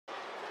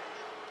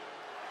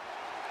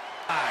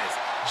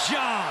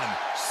John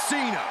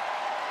Cena.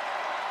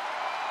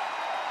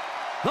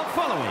 The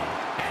following,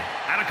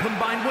 at a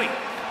combined weight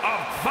of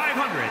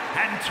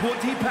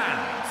 520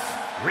 pounds,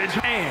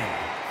 and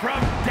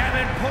from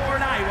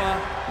Davenport,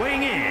 Iowa,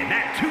 weighing in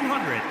at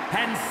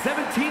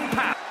 217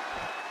 pounds,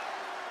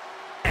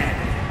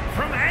 and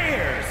from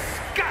Ayr,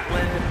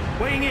 Scotland,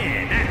 weighing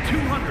in at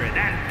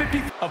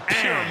 250 of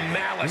pure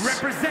malice,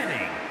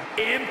 representing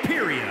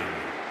Imperium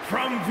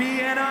from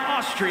Vienna,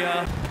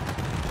 Austria,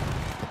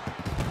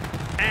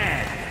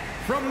 and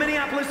from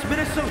Minneapolis,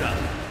 Minnesota,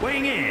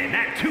 weighing in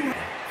at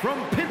from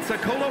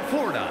Pensacola,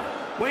 Florida,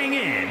 weighing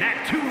in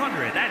at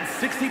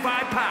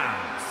 265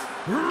 pounds,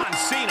 John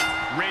Cena,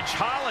 Ridge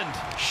Holland,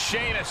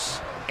 Sheamus,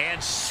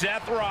 and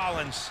Seth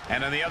Rollins.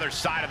 And on the other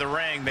side of the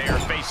ring, they are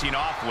facing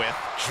off with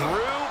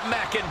Drew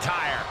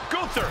McIntyre,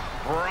 Gunther,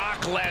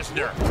 Brock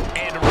Lesnar,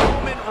 and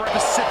Roman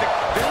Reigns. Specific,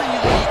 very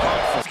unique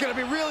outfit. It's going to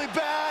be really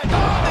bad.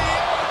 Oh, the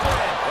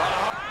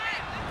apron!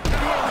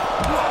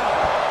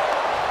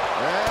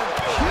 And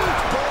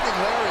huge burning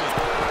lariat.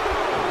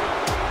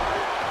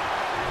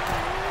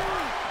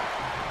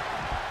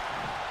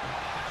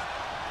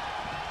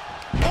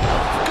 Oh,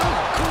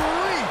 good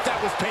grief! That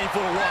was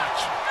painful to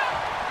watch.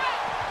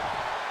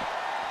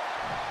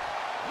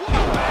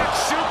 Back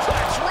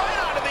suplex right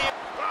onto the...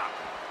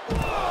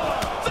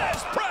 Fez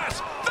press!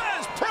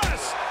 Fez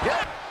press!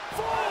 Yep.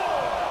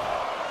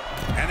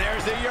 And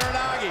there's the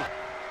Uranagi.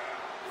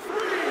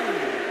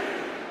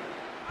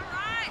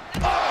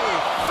 Oh,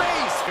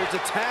 face! Here's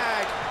a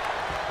tag.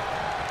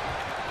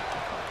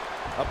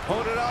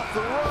 Opponent off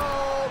the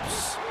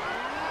ropes.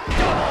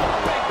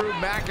 Oh, Drew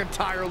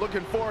McIntyre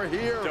looking for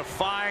here.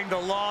 Defying the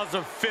laws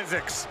of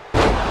physics.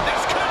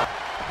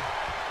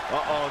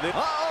 Uh-oh.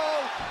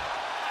 Oh,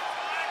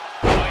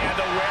 yeah,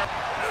 the wear.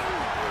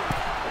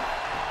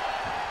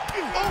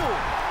 Oh!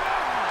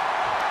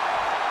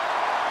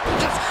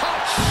 Just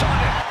hot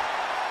shot it.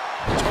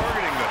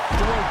 Targeting the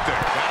throat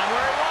there. Got him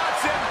where he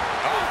wants him.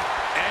 Oh,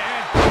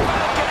 and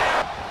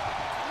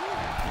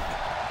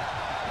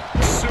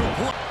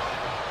suplex.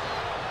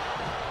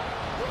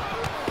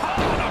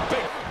 Oh, a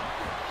big.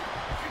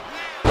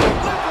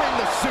 Delivering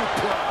the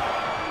suplex.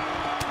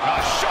 A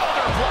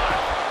shoulder block.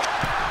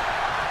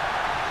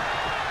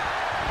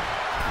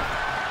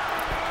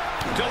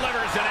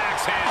 Delivers an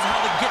axe hand.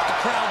 How to get the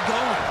crowd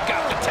going.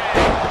 Got the tag.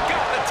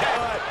 Got the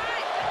tag.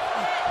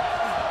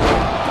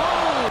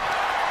 Boom!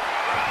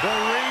 The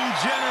ring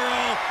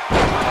general.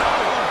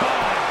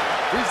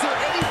 Is there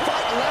any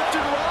fight left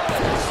in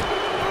Rollins?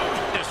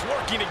 Just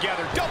working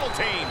together. Double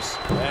teams.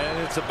 And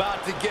it's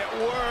about to get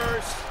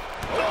worse.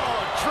 Oh,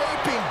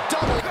 draping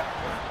double.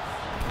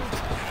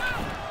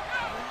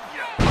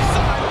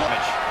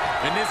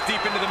 And this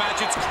deep into the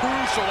match, it's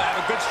crucial to have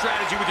a good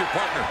strategy with your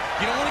partner.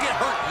 You don't want to get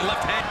hurt in the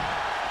left hand.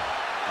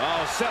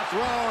 Oh, Seth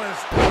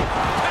Rollins.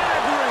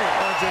 Pedigree.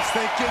 I'm just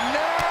thinking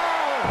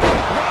now.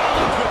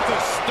 Rollins with the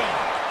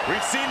stomp.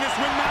 We've seen this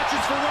win matches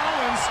for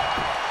Rollins.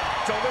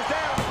 Shoulders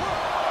down.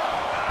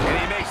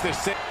 And he makes this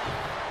sit.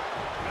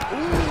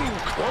 Ooh,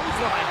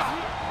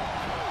 clothesline.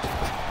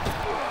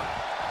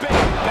 Big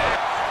back.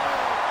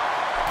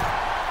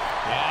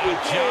 Oh,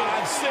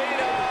 John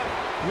Cena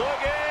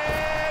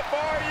looking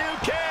for you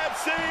can't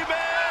see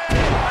me.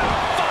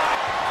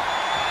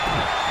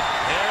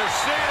 There's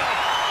Cena.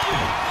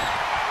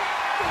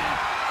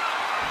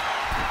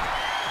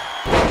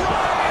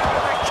 Right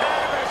into the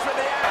canvas for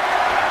the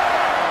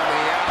on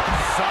the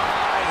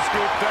outside,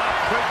 scooped up.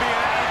 Could be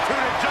an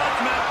attitude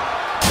adjustment.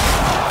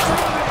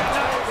 Through the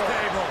announce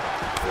table.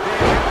 The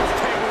announce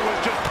table was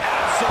just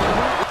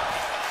absolute.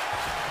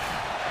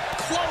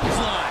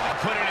 Clothesline.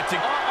 Putting it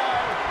together.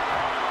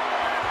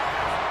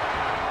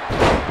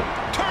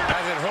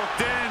 Has it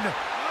hooked in.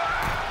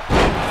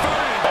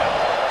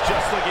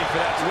 Just looking for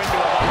that window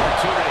of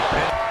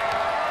opportunity.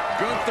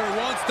 Gunther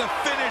wants to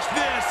finish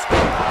this.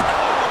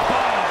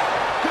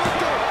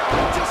 Gunther,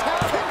 what just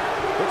happened?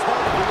 It's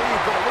hard to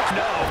believe, but it looks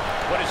No,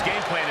 what his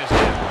game plan is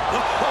now.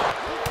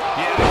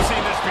 Yeah, I've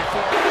seen this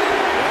before.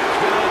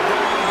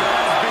 Countdown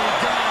has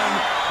begun.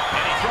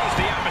 And he throws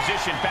the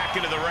opposition back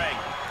into the ring.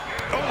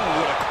 Oh,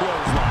 what a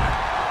clothesline.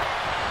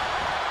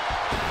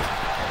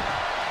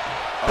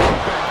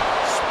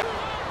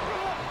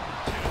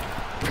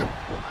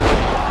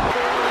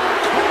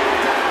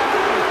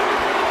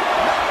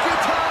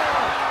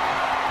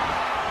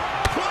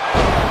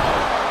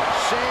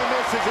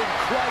 Sheamus is in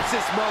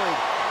crisis mode.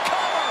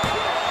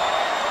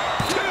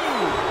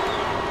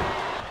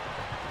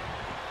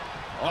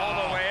 All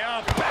the way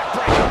up.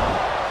 Backbreaker.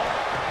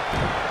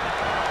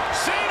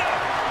 Cena.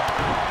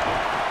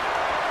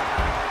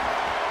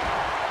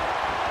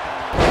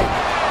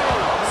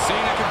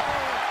 Cena can...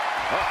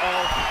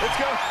 Uh-oh. Let's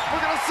go.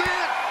 We're going to see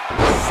it.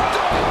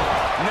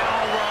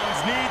 Now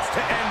Rollins needs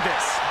to end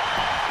this.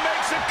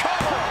 Makes a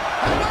cover.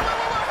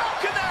 How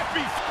can that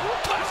be?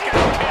 Let's get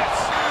a kiss.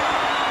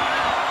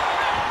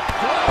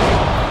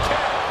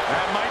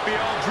 That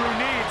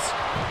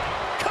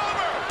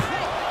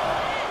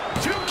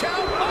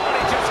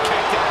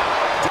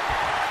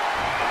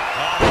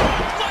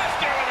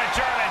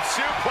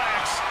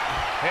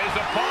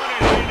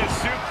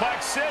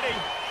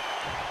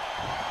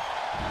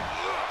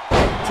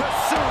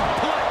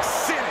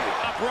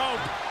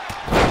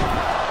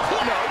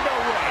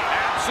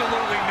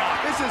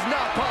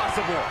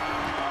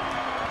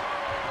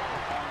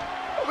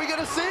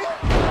gonna see it?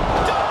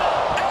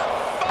 Double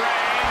F5!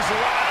 Reigns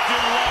locked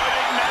and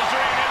loaded,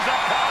 measuring his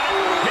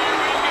opponent. Here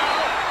we go.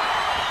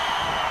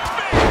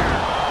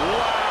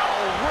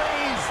 Wow,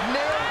 Reigns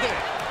nailed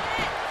it.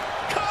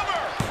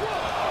 Cover.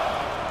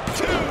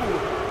 2.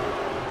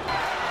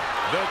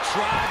 The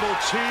tribal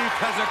chief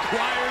has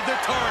acquired the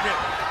target.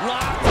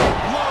 Locked,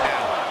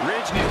 loaded.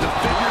 Ridge needs to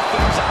figure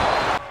things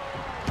out.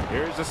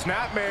 Here's the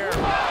snapmare.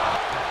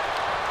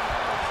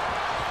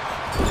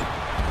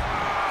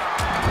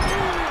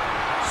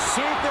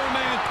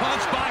 Superman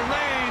punch by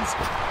Reigns.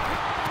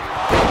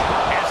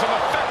 And some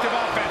effective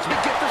offense. We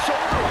get the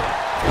shoulder.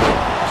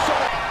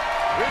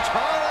 Rich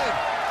Holland.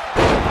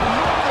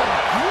 Northern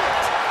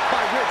grit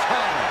by Rich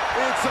Holland.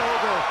 It's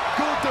over.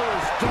 Gunther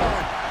is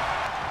done.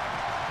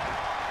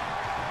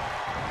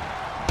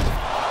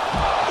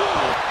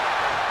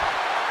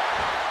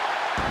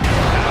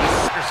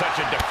 Such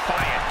a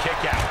defiant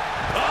kick out.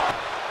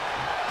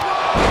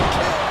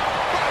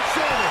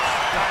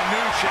 I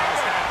knew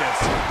Sheamus had this.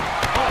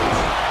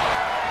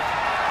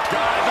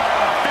 Guys, I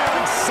have a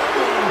feeling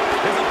someone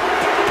is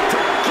about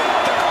to get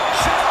their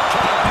shit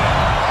kicked in.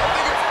 I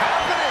think it's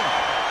happening.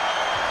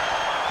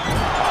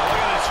 Oh, look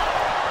at this.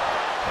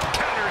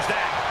 Counters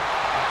that.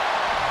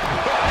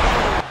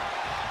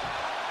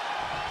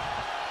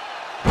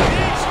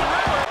 He's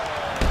through.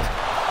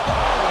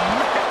 Oh,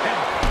 man.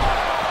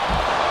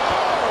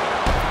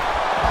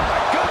 Oh,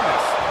 my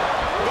goodness.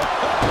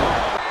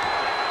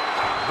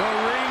 The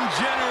ring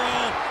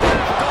general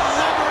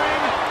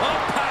delivering a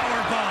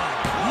powerbomb.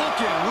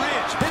 Looking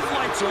rich. His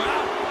lights are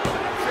out.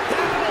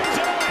 That'll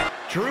do it.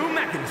 Drew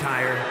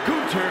McIntyre,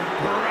 Gunther,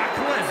 Brock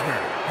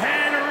Lesnar,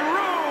 and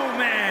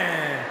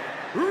Roman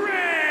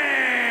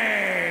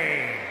Reigns.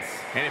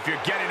 And if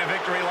you're getting a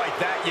victory like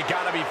that, you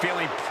gotta be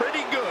feeling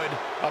pretty good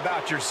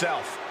about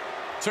yourself.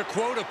 To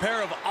quote a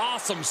pair of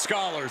awesome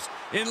scholars,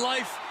 in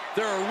life,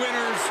 there are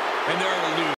winners and there are losers.